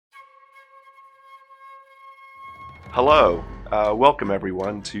Hello, welcome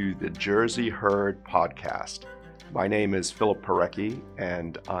everyone to the Jersey Herd podcast. My name is Philip Parecki,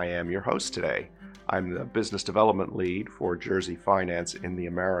 and I am your host today. I'm the business development lead for Jersey Finance in the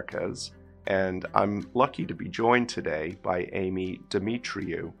Americas, and I'm lucky to be joined today by Amy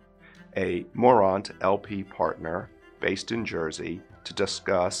Dimitriou, a Morant LP partner based in Jersey, to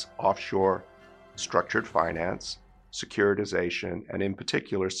discuss offshore structured finance, securitization, and in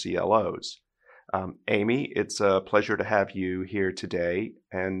particular CLOs. Amy, it's a pleasure to have you here today.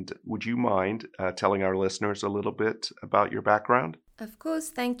 And would you mind telling our listeners a little bit about your background? Of course.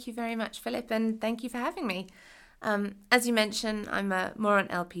 Thank you very much, Philip, and thank you for having me. As you mentioned, I'm a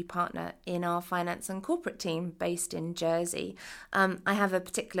Morant LP partner in our finance and corporate team based in Jersey. I have a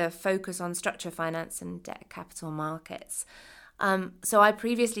particular focus on structured finance and debt capital markets. So I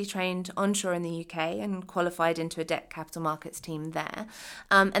previously trained onshore in the UK and qualified into a debt capital markets team there,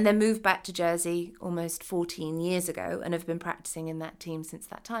 and then moved back to Jersey almost 14 years ago and have been practicing in that team since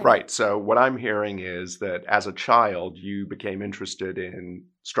that time. Right. So what I'm hearing is that as a child, you became interested in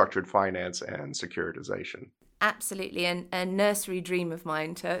structured finance and securitization. Absolutely, and a nursery dream of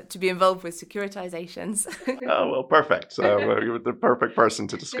mine to be involved with securitizations. Oh, well, perfect. So you're the perfect person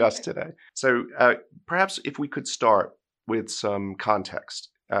to discuss today. So perhaps if we could start with some context.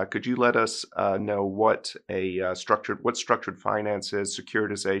 Could you let us know what structured finance is,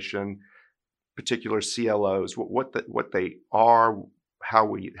 securitization, particular CLOs, what they are,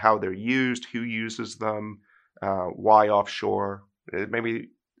 how they're used, who uses them, why offshore? Maybe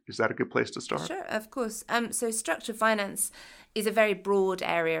is that a good place to start? Sure, of course. So structured finance is a very broad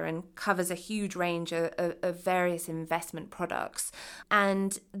area and covers a huge range of various investment products.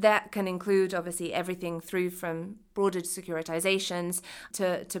 And that can include, obviously, everything through from broader securitizations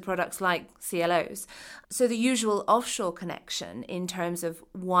to products like CLOs. So the usual offshore connection in terms of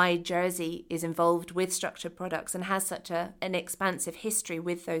why Jersey is involved with structured products and has such an expansive history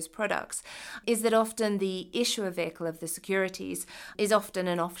with those products is that often the issuer vehicle of the securities is often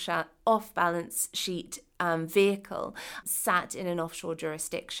an off-balance sheet vehicle sat in an offshore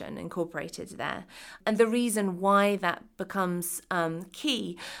jurisdiction incorporated there. And the reason why that becomes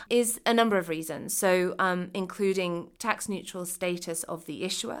key is a number of reasons. So including tax neutral status of the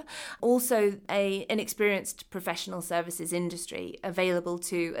issuer, also an experienced professional services industry available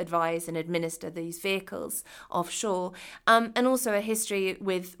to advise and administer these vehicles offshore, and also a history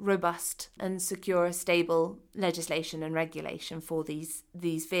with robust and secure, stable legislation and regulation for these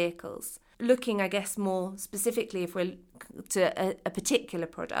vehicles. Looking, I guess, more specifically if we're to a particular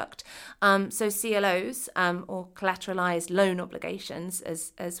product, so CLOs or collateralized loan obligations,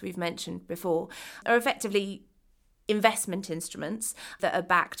 as we've mentioned before, are effectively investment instruments that are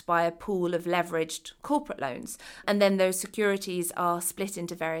backed by a pool of leveraged corporate loans. And then those securities are split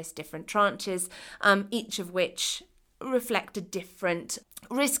into various different tranches, each of which reflect a different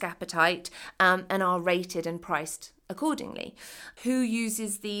risk appetite and are rated and priced accordingly. Who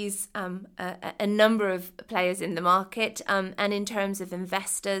uses these? A number of players in the market, and in terms of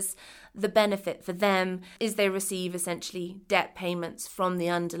investors, the benefit for them is they receive essentially debt payments from the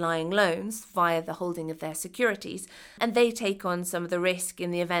underlying loans via the holding of their securities, and they take on some of the risk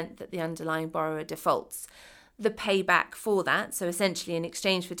in the event that the underlying borrower defaults. The payback for that, so essentially in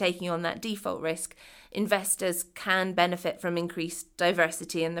exchange for taking on that default risk, investors can benefit from increased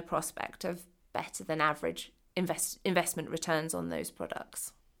diversity and the prospect of better than average investment returns on those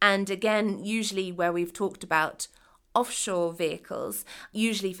products. And again, usually where we've talked about offshore vehicles,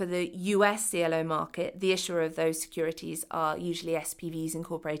 usually for the US CLO market, the issuer of those securities are usually SPVs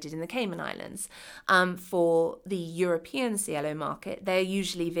incorporated in the Cayman Islands. For the European CLO market, they're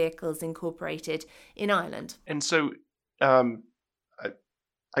usually vehicles incorporated in Ireland. And so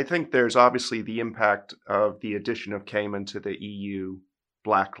I think there's obviously the impact of the addition of Cayman to the EU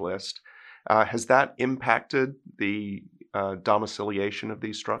blacklist. Has that impacted the domiciliation of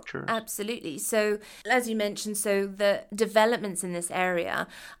these structures? Absolutely. So, as you mentioned, so the developments in this area,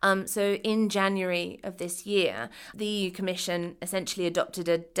 so in January of this year, the EU Commission essentially adopted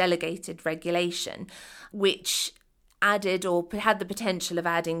a delegated regulation which added or had the potential of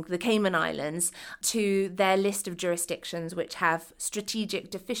adding the Cayman Islands to their list of jurisdictions which have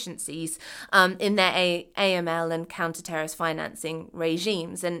strategic deficiencies in their AML and counter-terrorist financing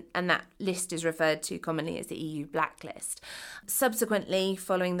regimes, and that list is referred to commonly as the EU blacklist. Subsequently,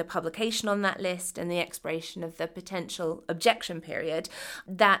 following the publication on that list and the expiration of the potential objection period,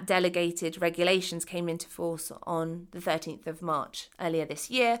 that delegated regulations came into force on the 13th of March earlier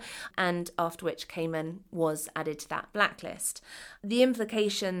this year, and after which Cayman was added to that that blacklist. The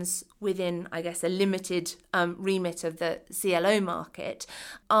implications within, I guess, a limited remit of the CLO market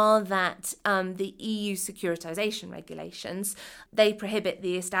are that the EU securitization regulations, they prohibit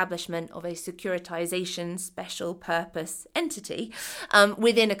the establishment of a securitization special purpose entity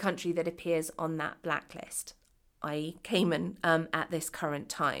within a country that appears on that blacklist, i.e. Cayman, at this current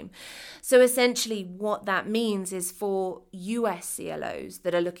time. So essentially what that means is for US CLOs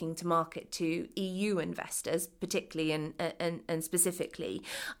that are looking to market to EU investors, particularly and specifically,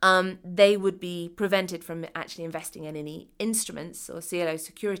 they would be prevented from actually investing in any instruments or CLO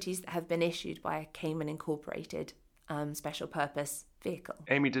securities that have been issued by a Cayman incorporated special purpose vehicle.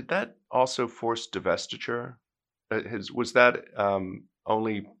 Amy, did that also force divestiture? Was that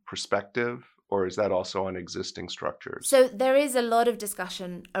only prospective? Or is that also on existing structures? So there is a lot of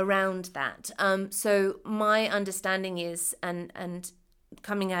discussion around that. So my understanding is, and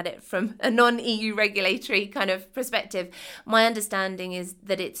coming at it from a non-EU regulatory kind of perspective, my understanding is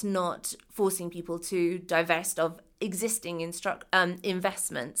that it's not forcing people to divest of existing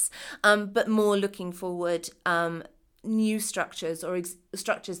investments, but more looking forward new structures or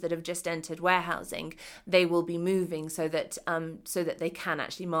structures that have just entered warehousing, they will be moving so that they can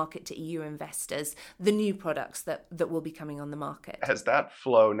actually market to EU investors the new products that will be coming on the market. Has that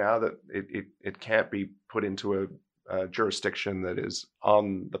flow, now that it can't be put into a jurisdiction that is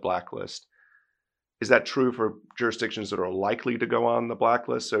on the blacklist, is that true for jurisdictions that are likely to go on the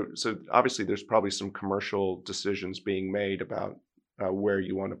blacklist? So obviously there's probably some commercial decisions being made about where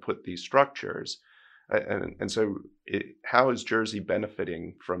you want to put these structures. And so how is Jersey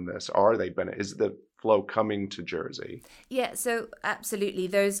benefiting from this? Is the flow coming to Jersey? Yeah, so absolutely.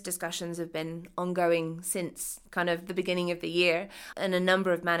 Those discussions have been ongoing since kind of the beginning of the year. And a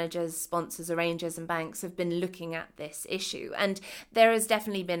number of managers, sponsors, arrangers and banks have been looking at this issue. And there has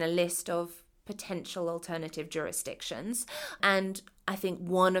definitely been a list of potential alternative jurisdictions. And I think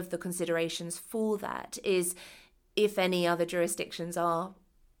one of the considerations for that is if any other jurisdictions are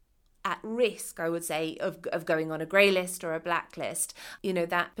at risk, I would say, of going on a grey list or a blacklist,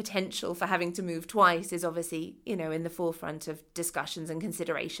 that potential for having to move twice is obviously, in the forefront of discussions and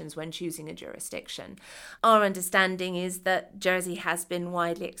considerations when choosing a jurisdiction. Our understanding is that Jersey has been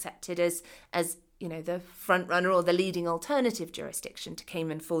widely accepted as the front runner or the leading alternative jurisdiction to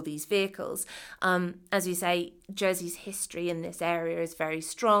Cayman for these vehicles. As you say, Jersey's history in this area is very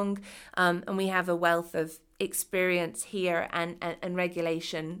strong, and we have a wealth of experience here and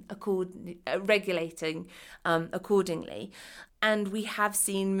regulation regulating accordingly. And we have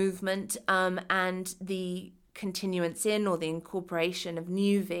seen movement and the continuance in or the incorporation of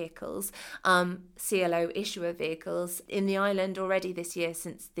new vehicles, CLO issuer vehicles in the island already this year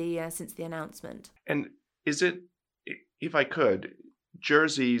since the announcement. And is it, if I could,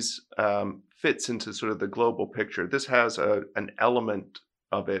 Jersey's fits into sort of the global picture? This has an element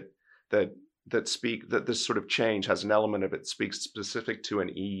of it that this sort of change has an element of it speaks specific to an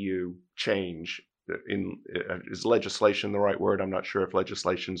EU change. Is legislation the right word? I'm not sure if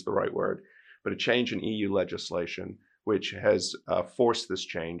legislation is the right word, but a change in EU legislation which has forced this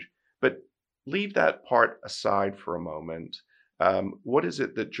change. But leave that part aside for a moment. What is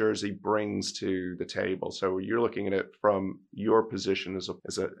it that Jersey brings to the table? So you're looking at it from your position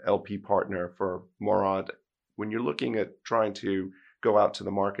as a LP partner for Morad. When you're looking at trying to go out to the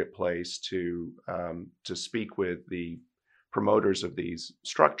marketplace to speak with the promoters of these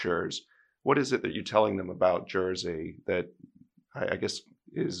structures, what is it that you're telling them about Jersey that I guess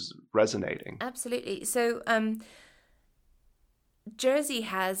is resonating? Absolutely. So Jersey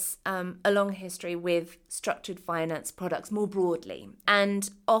has a long history with structured finance products more broadly, and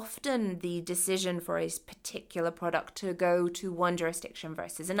often the decision for a particular product to go to one jurisdiction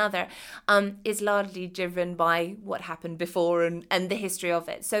versus another is largely driven by what happened before and the history of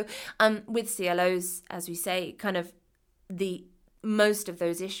it. So with CLOs, as we say, kind of most of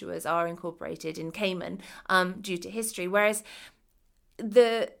those issuers are incorporated in Cayman due to history, whereas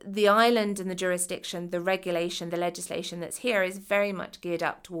the island and the jurisdiction, the regulation, the legislation that's here is very much geared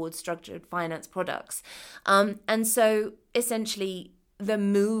up towards structured finance products. And so essentially the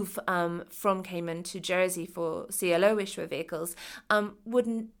move from Cayman to Jersey for CLO issuer vehicles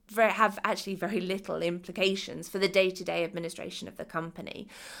wouldn't have actually very little implications for the day-to-day administration of the company.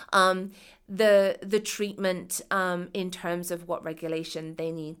 The treatment in terms of what regulation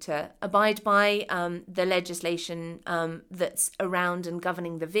they need to abide by, the legislation that's around and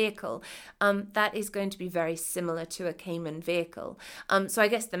governing the vehicle, that is going to be very similar to a Cayman vehicle. So I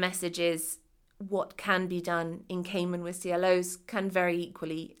guess the message is what can be done in Cayman with CLOs can very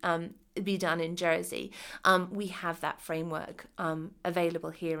equally be done in Jersey. We have that framework available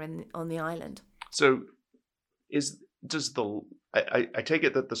here on the island. So Does I take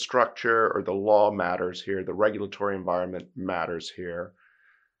it that the structure or the law matters here, the regulatory environment matters here.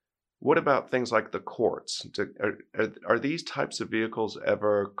 What about things like the courts? Are these types of vehicles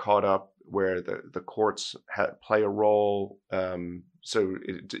ever caught up where the courts play a role?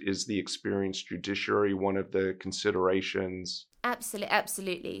 Is the experienced judiciary one of the considerations?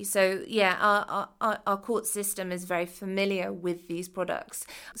 Absolutely. So yeah, our court system is very familiar with these products.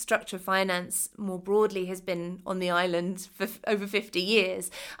 Structured finance more broadly has been on the island for over 50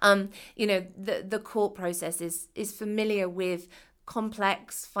 years. The court process is familiar with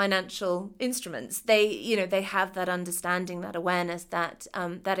complex financial instruments. They have that understanding, that awareness, that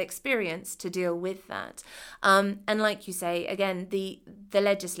experience to deal with that. And like you say, again, the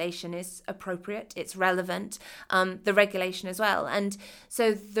legislation is appropriate, it's relevant, the regulation as well. And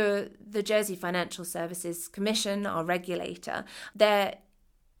so the Jersey Financial Services Commission, our regulator, they're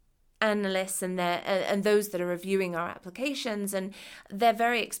analysts and those that are reviewing our applications, and they're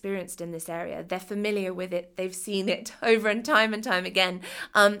very experienced in this area. They're familiar with it. They've seen it over and time again.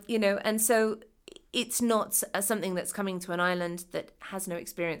 And so it's not something that's coming to an island that has no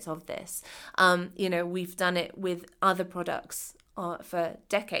experience of this. We've done it with other products for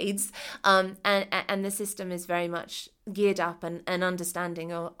decades, and the system is very much geared up and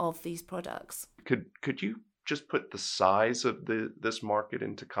understanding of these products. Could you just put the size of this market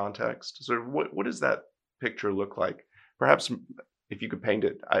into context? So what does that picture look like? Perhaps if you could paint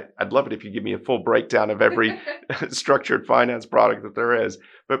it, I'd love it if you give me a full breakdown of every structured finance product that there is,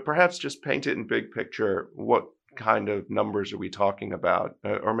 but perhaps just paint it in big picture. What kind of numbers are we talking about?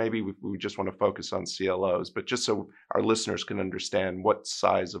 Or maybe we just want to focus on CLOs, but just so our listeners can understand what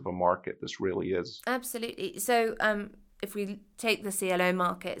size of a market this really is. Absolutely. So if we take the CLO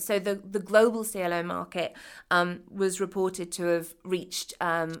market, so the global CLO market was reported to have reached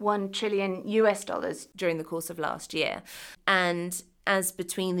 $1 trillion during the course of last year. And as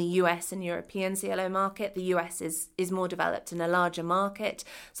between the US and European CLO market, the US is more developed and a larger market.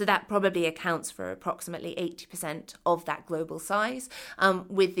 So that probably accounts for approximately 80% of that global size,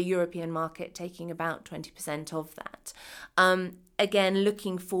 with the European market taking about 20% of that. Again,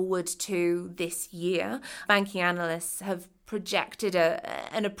 looking forward to this year, banking analysts have projected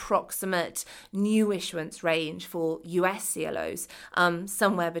an approximate new issuance range for US CLOs,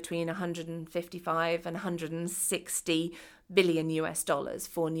 somewhere between 155 and 160 billion US dollars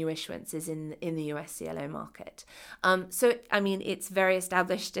for new issuances in the US CLO market. So I mean, it's very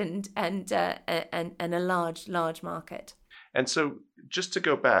established and a large market. And so just to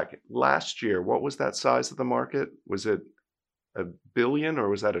go back, last year, what was that size of the market? Was it $1 billion or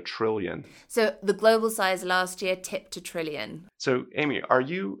was that $1 trillion? So the global size last year tipped $1 trillion. So Amy, are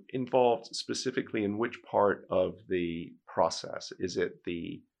you involved specifically in which part of the process? Is it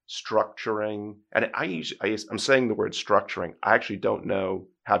the structuring? And I'm saying the word structuring. I actually don't know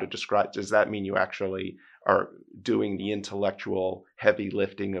how to describe. Does that mean you actually are doing the intellectual heavy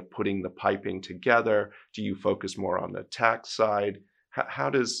lifting of putting the piping together? Do you focus more on the tax side? How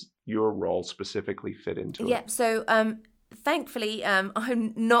does your role specifically fit into it? Yeah, so thankfully,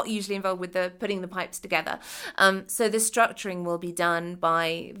 I'm not usually involved with the putting the pipes together. So the structuring will be done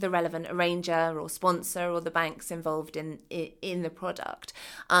by the relevant arranger or sponsor or the banks involved in the product.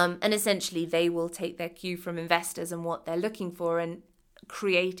 And essentially, they will take their cue from investors and what they're looking for and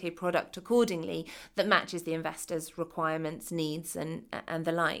create a product accordingly that matches the investors' requirements, needs, and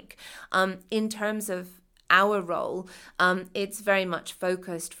the like. In terms of our role, it's very much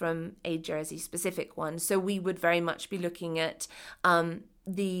focused from a Jersey-specific one. So we would very much be looking at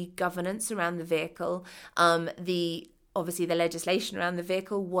the governance around the vehicle, obviously the legislation around the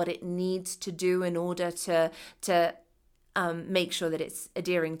vehicle, what it needs to do in order to make sure that it's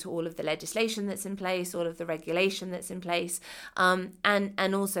adhering to all of the legislation that's in place, all of the regulation that's in place,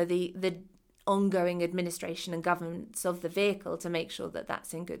 and also the ongoing administration and governance of the vehicle to make sure that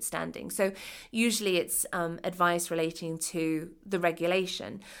that's in good standing. So usually it's advice relating to the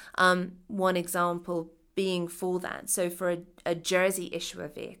regulation. One example being for that. So for a Jersey issuer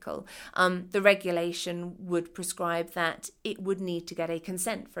vehicle, the regulation would prescribe that it would need to get a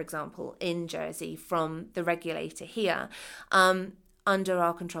consent, for example, in Jersey from the regulator here, under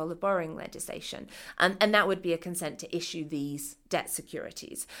our control of borrowing legislation. And that would be a consent to issue these debt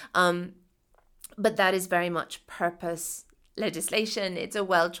securities. But that is very much purpose legislation. It's a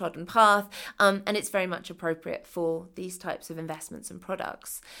well-trodden path, and it's very much appropriate for these types of investments and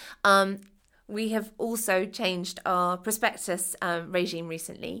products. we have also changed our prospectus regime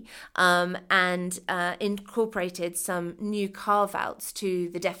recently and incorporated some new carve-outs to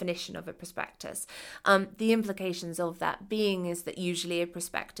the definition of a prospectus. The implications of that being is that usually a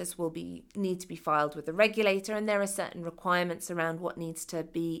prospectus will need to be filed with the regulator, and there are certain requirements around what needs to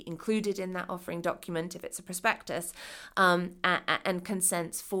be included in that offering document if it's a prospectus, and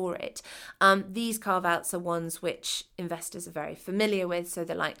consents for it. These carve-outs are ones which investors are very familiar with, so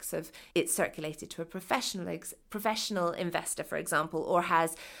the likes of it's circulated to a professional investor, for example, or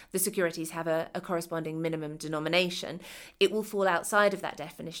has the securities have a corresponding minimum denomination, it will fall outside of that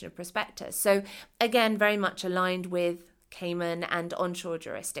definition of prospectus. So again, very much aligned with Cayman and onshore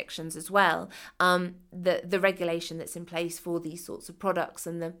jurisdictions as well. The regulation that's in place for these sorts of products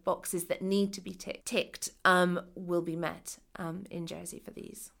and the boxes that need to be ticked will be met in Jersey for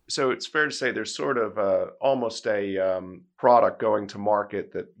these. So it's fair to say there's sort of almost a product going to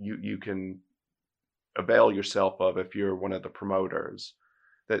market that you can avail yourself of if you're one of the promoters.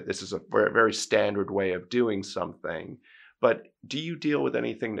 That this is a very, very standard way of doing something. But do you deal with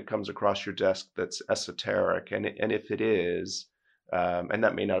anything that comes across your desk that's esoteric? And if it is, and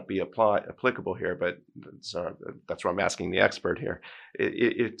that may not be applicable here, but that's why I'm asking the expert here.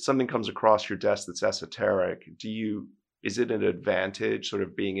 If something comes across your desk that's esoteric, is it an advantage sort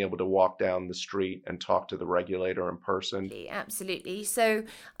of being able to walk down the street and talk to the regulator in person? Absolutely. So,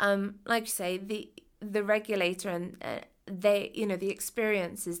 like you say, the regulator and the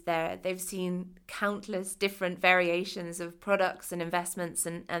experience is there. They've seen countless different variations of products and investments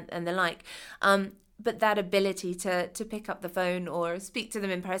and the like. But that ability to pick up the phone or speak to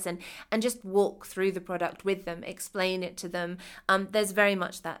them in person and just walk through the product with them, explain it to them, there's very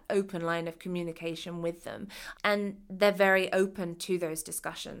much that open line of communication with them. And they're very open to those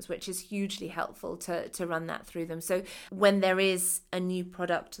discussions, which is hugely helpful to run that through them. So when there is a new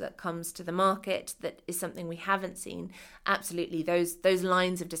product that comes to the market that is something we haven't seen, absolutely, those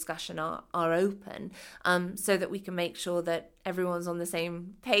lines of discussion are open, so that we can make sure that everyone's on the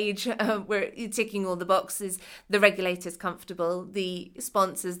same page. We're ticking all the boxes. The regulator's comfortable. The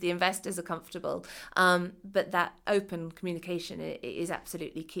sponsors, the investors are comfortable. But that open communication is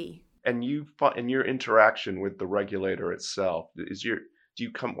absolutely key. And in your interaction with the regulator itself,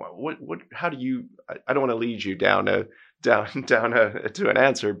 how do you? I don't want to lead you down to an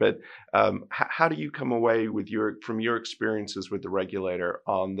answer, but how do you come away from your experiences with the regulator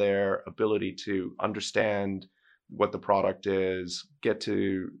on their ability to understand what the product is, get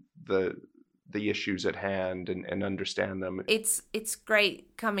to the issues at hand and understand them? It's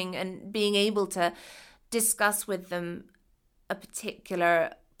great coming and being able to discuss with them a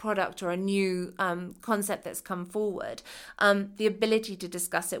particular product or a new concept that's come forward, the ability to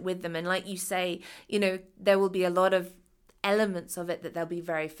discuss it with them. And like you say, there will be a lot of elements of it that they'll be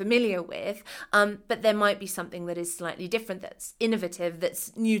very familiar with, but there might be something that is slightly different, that's innovative,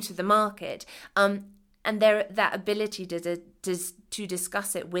 that's new to the market. And that ability to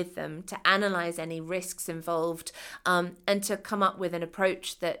discuss it with them, to analyze any risks involved, and to come up with an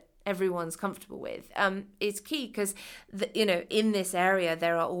approach that everyone's comfortable with, is key, because in this area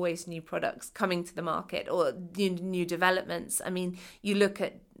there are always new products coming to the market or new developments. I mean, you look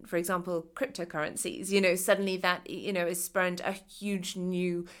at, for example, cryptocurrencies. Suddenly that has spurned a huge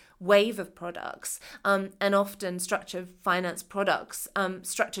new wave of products, and often structured finance products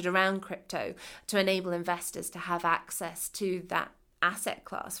structured around crypto to enable investors to have access to that asset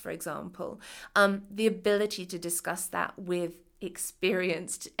class, for example. The ability to discuss that with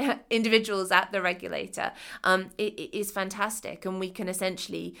experienced individuals at the regulator it is fantastic, and we can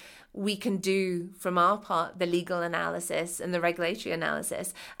do from our part the legal analysis and the regulatory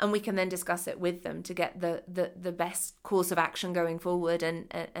analysis, and we can then discuss it with them to get the best course of action going forward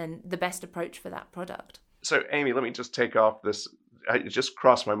and the best approach for that product. So Amy, let me just take off this. It just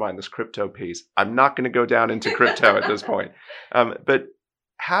crossed my mind, this crypto piece. I'm not going to go down into crypto at this point, but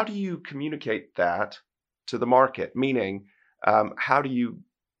how do you communicate that to the market? Meaning, how do you,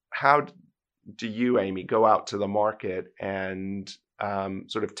 Amy, go out to the market and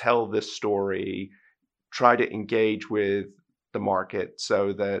sort of tell this story, try to engage with the market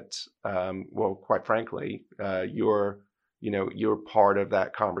so that, quite frankly, you're part of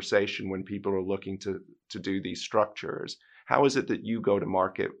that conversation when people are looking to do these structures? How is it that you go to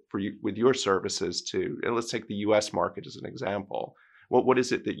market with your services and let's take the U.S. market as an example. What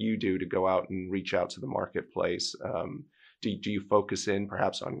is it that you do to go out and reach out to the marketplace? Do you focus in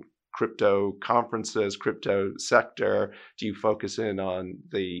perhaps on crypto conferences, crypto sector? Do you focus in on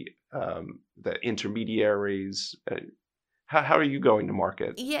the intermediaries? How are you going to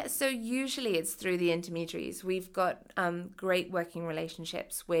market? Yeah, so usually it's through the intermediaries. We've got great working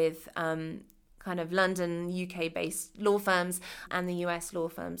relationships with kind of London, UK-based law firms and the US law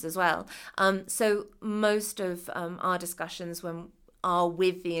firms as well. So most of our discussions are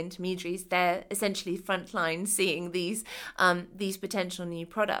with the intermediaries. They're essentially frontline seeing these potential new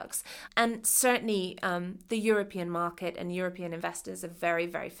products. And certainly the European market and European investors are very,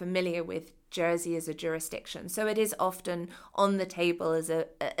 very familiar with Jersey as a jurisdiction. So it is often on the table as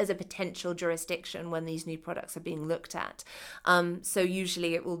a potential jurisdiction when these new products are being looked at. So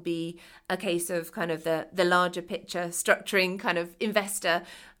usually it will be a case of kind of the larger picture structuring kind of investor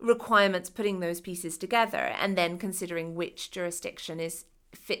requirements, putting those pieces together and then considering which jurisdiction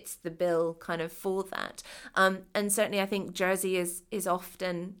fits the bill kind of for that. And certainly I think Jersey is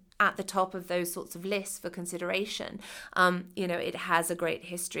often at the top of those sorts of lists for consideration. It has a great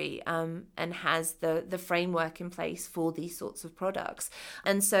history and has the framework in place for these sorts of products.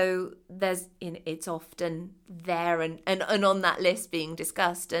 And so it's often there and on that list being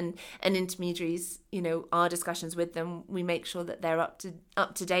discussed, and intermediaries, our discussions with them, we make sure that they're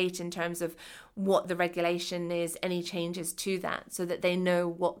up to date in terms of what the regulation is, any changes to that, so that they know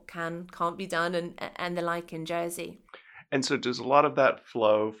what can't be done and the like in Jersey. And so does a lot of that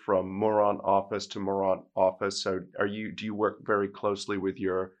flow from Moron office to Moron office? So do you work very closely with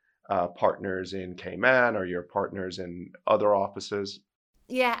your partners in Cayman or your partners in other offices?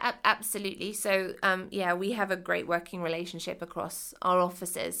 Yeah, absolutely. So, we have a great working relationship across our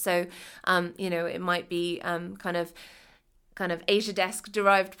offices. So, it might be kind of Asia desk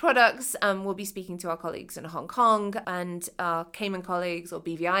derived products. We'll be speaking to our colleagues in Hong Kong and our Cayman colleagues or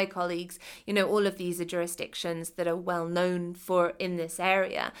BVI colleagues. All of these are jurisdictions that are well known for in this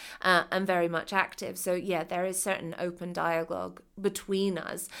area and very much active. So yeah, there is certain open dialogue between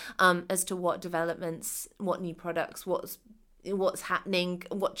us as to what developments, what new products, what's happening,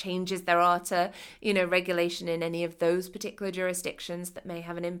 what changes there are to regulation in any of those particular jurisdictions that may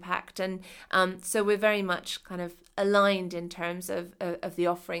have an impact. And so we're very much kind of aligned in terms of the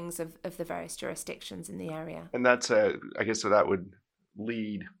offerings of the various jurisdictions in the area. And that's I guess so that would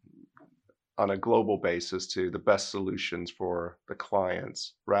lead on a global basis to the best solutions for the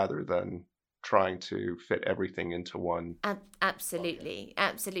clients rather than trying to fit everything into one. Absolutely.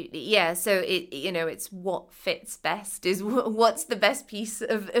 Yeah. So it's what fits best, is what's the best piece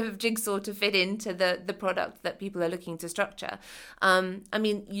of jigsaw to fit into the product that people are looking to structure.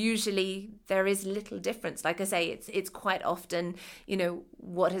 Usually there is little difference. Like I say, it's quite often,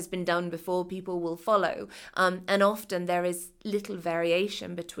 what has been done before people will follow. And often there is little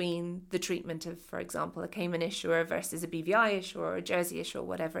variation between the treatment of, for example, a Cayman issuer versus a BVI issuer or a Jersey issuer,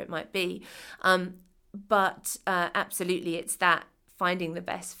 whatever it might be. But absolutely, it's that finding the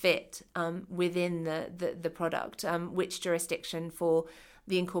best fit within the product, which jurisdiction for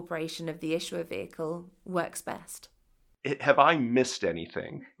the incorporation of the issuer vehicle works best. Have I missed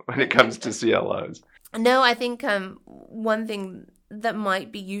anything when it comes to CLOs? No, I think one thing that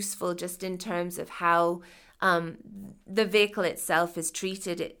might be useful just in terms of how the vehicle itself is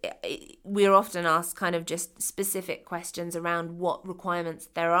treated, we're often asked kind of just specific questions around what requirements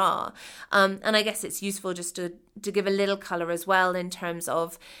there are. And I guess it's useful just to give a little colour as well in terms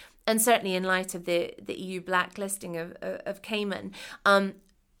of, and certainly in light of the EU blacklisting of Cayman,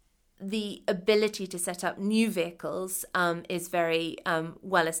 the ability to set up new vehicles is very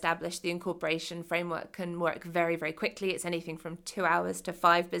well established. The incorporation framework can work very, very quickly. It's anything from 2 hours to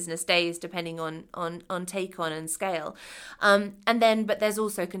 5 business days, depending on take on and scale. But there's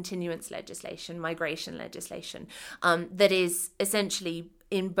also continuance legislation, migration legislation, that is essentially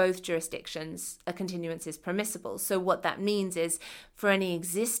in both jurisdictions, a continuance is permissible. So what that means is for any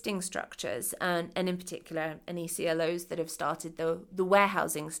existing structures, and in particular any CLOs that have started the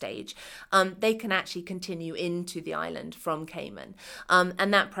warehousing stage, they can actually continue into the island from Cayman.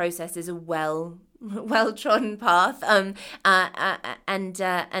 And that process is a well-trodden path. And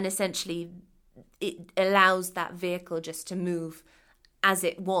essentially it allows that vehicle just to move as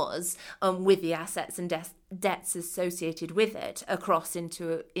it was, with the assets and debts associated with it across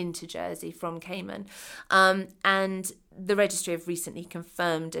into Jersey from Cayman. And the registry have recently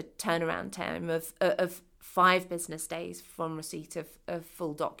confirmed a turnaround time of 5 business days from receipt of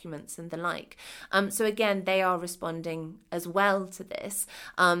full documents and the like. So again, they are responding as well to this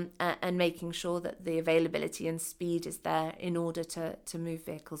and making sure that the availability and speed is there in order to move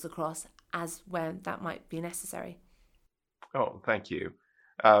vehicles across as where that might be necessary. Oh, thank you.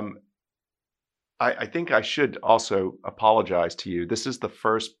 I think I should also apologize to you. This is the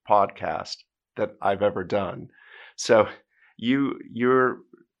first podcast that I've ever done. So you're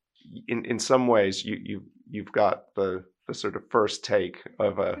in some ways you've got the the sort of first take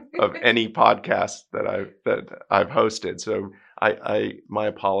of any podcast that I've hosted. So I my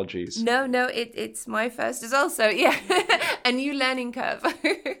apologies. No, it's my first as well. So yeah, a new learning curve.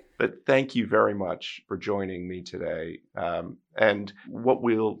 But thank you very much for joining me today. And what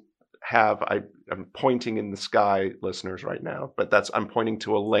we'll have, I'm pointing in the sky, listeners, right now, but I'm pointing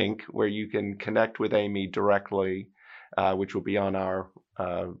to a link where you can connect with Amy directly, which will be on our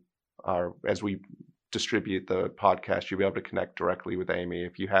as we distribute the podcast, you'll be able to connect directly with Amy.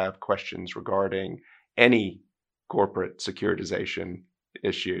 If you have questions regarding any corporate securitization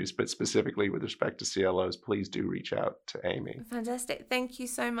issues, but specifically with respect to CLOs, please do reach out to Amy. Fantastic. Thank you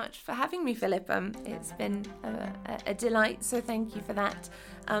so much for having me, Philip. It's been a delight, so thank you for that.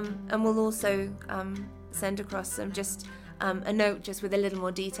 And we'll also send across a note just with a little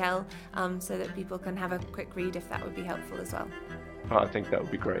more detail so that people can have a quick read if that would be helpful as well. I think that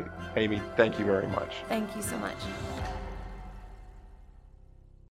would be great. Amy, thank you very much. Thank you so much.